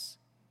loss,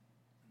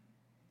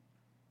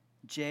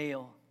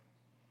 jail,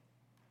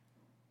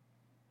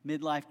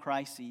 midlife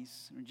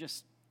crises, or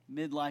just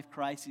midlife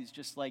crises,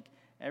 just like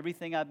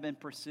everything I've been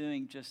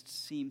pursuing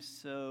just seems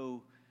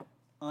so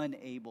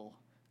unable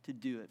to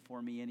do it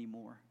for me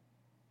anymore.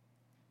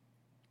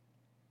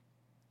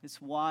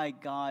 It's why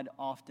God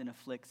often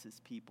afflicts His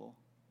people.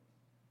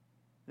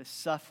 the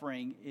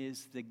suffering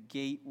is the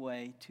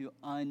gateway to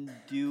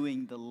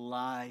undoing the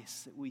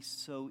lies that we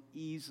so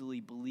easily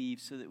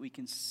believe so that we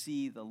can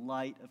see the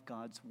light of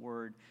God's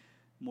word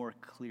more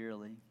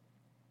clearly.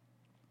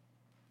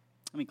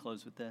 Let me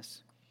close with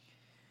this.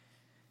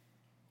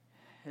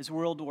 As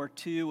World War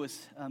II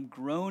was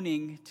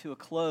groaning to a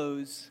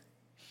close,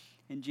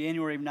 in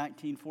January of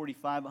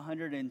 1945,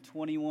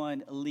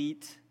 121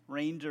 elite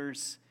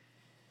Rangers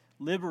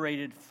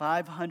liberated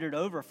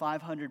over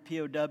 500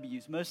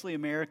 POWs, mostly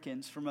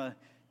Americans, from a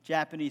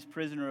Japanese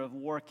prisoner of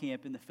war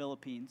camp in the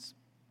Philippines.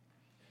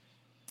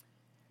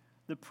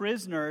 The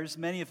prisoners,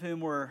 many of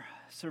whom were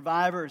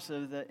survivors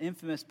of the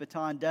infamous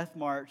Bataan Death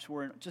March,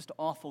 were in just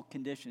awful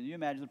conditions. You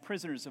imagine the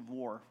prisoners of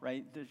war,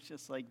 right? It's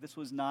just like this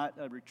was not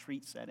a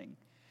retreat setting.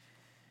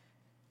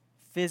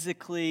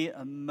 Physically,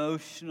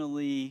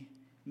 emotionally,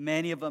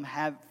 many of them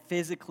have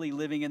physically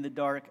living in the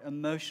dark,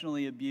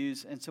 emotionally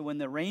abused. And so when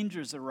the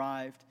Rangers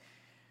arrived,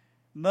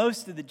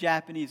 most of the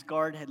Japanese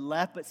guard had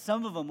left, but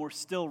some of them were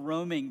still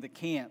roaming the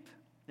camp.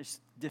 They're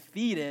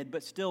defeated,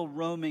 but still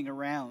roaming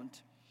around.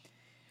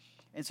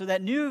 And so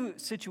that new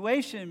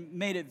situation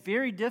made it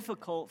very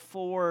difficult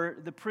for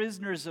the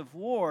prisoners of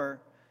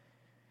war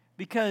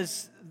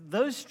because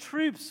those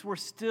troops were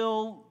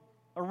still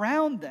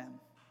around them.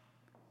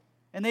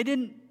 And they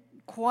didn't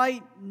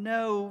quite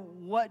know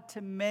what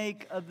to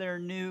make of their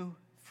new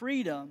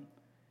freedom.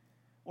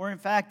 Or in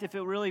fact, if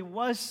it really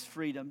was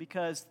freedom,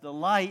 because the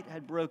light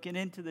had broken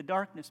into the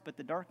darkness, but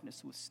the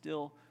darkness was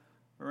still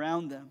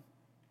around them.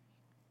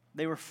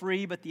 They were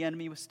free, but the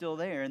enemy was still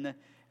there.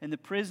 And the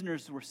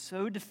prisoners were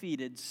so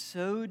defeated,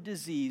 so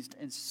diseased,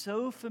 and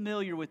so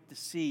familiar with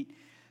deceit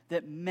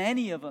that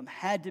many of them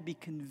had to be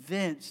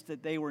convinced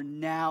that they were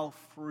now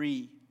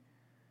free.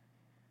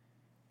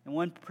 And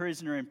one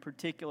prisoner in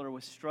particular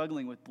was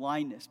struggling with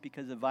blindness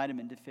because of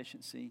vitamin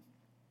deficiency.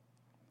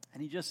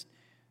 And he just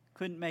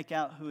couldn't make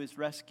out who his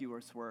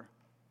rescuers were.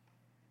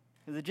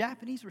 The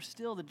Japanese were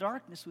still, the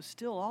darkness was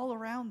still all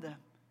around them.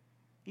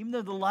 Even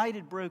though the light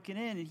had broken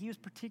in, and he was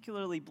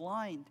particularly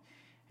blind.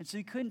 And so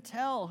he couldn't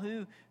tell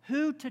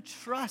who to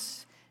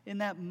trust in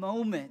that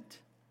moment.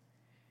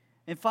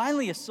 And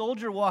finally, a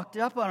soldier walked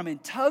up on him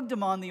and tugged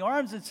him on the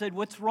arms and said,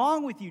 "What's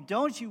wrong with you?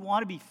 Don't you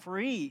want to be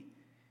free?"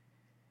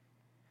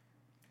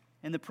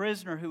 And the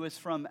prisoner, who was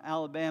from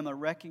Alabama,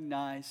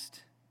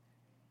 recognized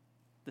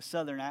the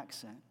southern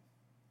accent.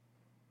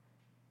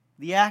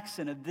 The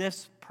accent of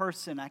this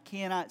person I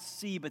cannot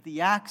see, but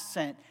the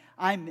accent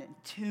I'm in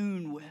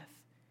tune with.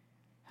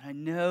 And I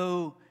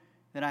know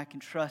that I can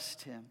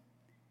trust him.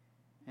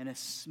 And a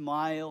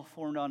smile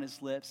formed on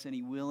his lips, and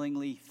he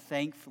willingly,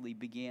 thankfully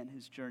began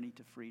his journey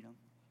to freedom.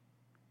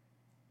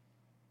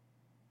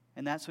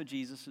 And that's what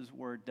Jesus'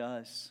 word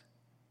does.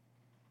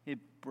 It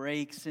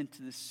breaks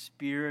into the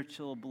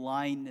spiritual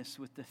blindness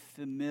with the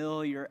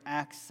familiar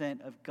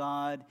accent of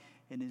God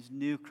and his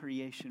new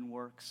creation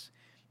works,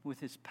 with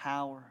his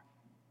power.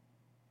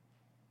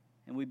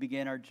 And we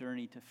begin our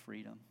journey to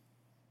freedom.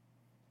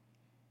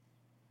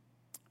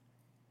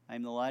 I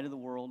am the light of the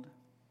world.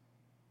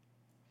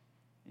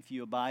 If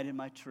you abide in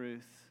my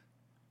truth,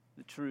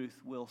 the truth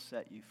will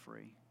set you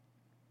free.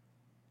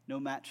 No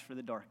match for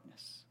the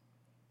darkness.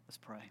 Let's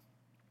pray.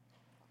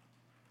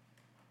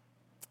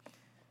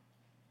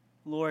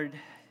 Lord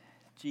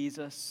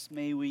Jesus,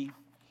 may we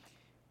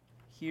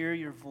hear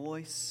your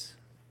voice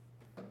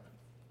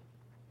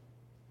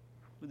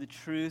with the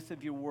truth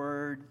of your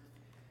word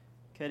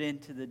cut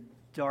into the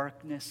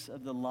darkness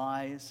of the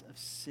lies of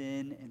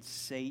sin and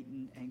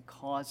Satan and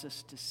cause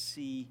us to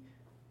see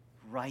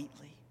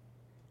rightly,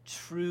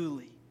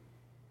 truly.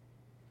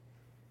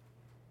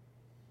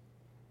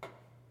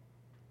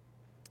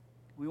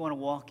 We want to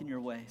walk in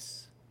your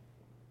ways.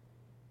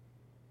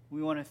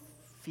 We want to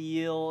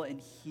feel and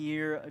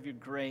hear of your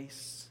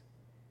grace.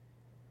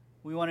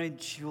 We want to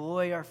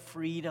enjoy our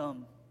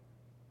freedom.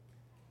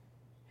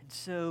 And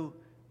so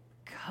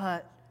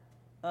cut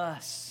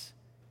us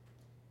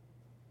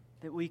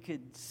that we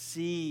could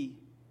see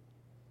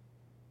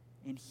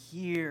and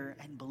hear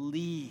and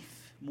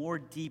believe more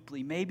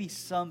deeply. Maybe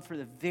some for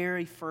the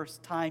very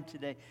first time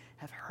today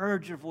have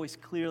heard your voice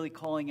clearly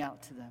calling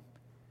out to them.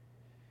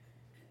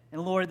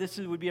 And Lord, this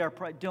would be our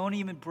prayer. Don't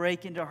even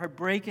break into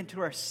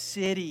our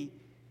city.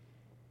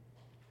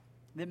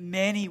 That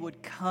many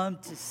would come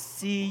to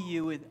see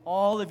you with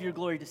all of your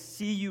glory, to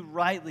see you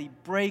rightly,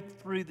 break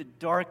through the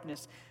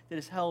darkness that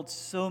has held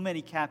so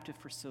many captive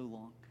for so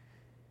long.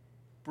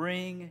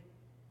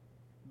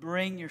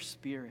 Bring your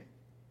Spirit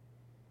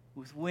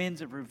with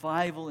winds of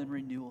revival and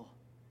renewal.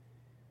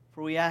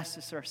 For we ask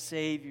this, our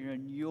Savior,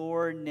 in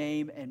your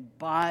name and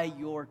by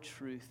your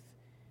truth.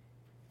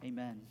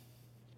 Amen.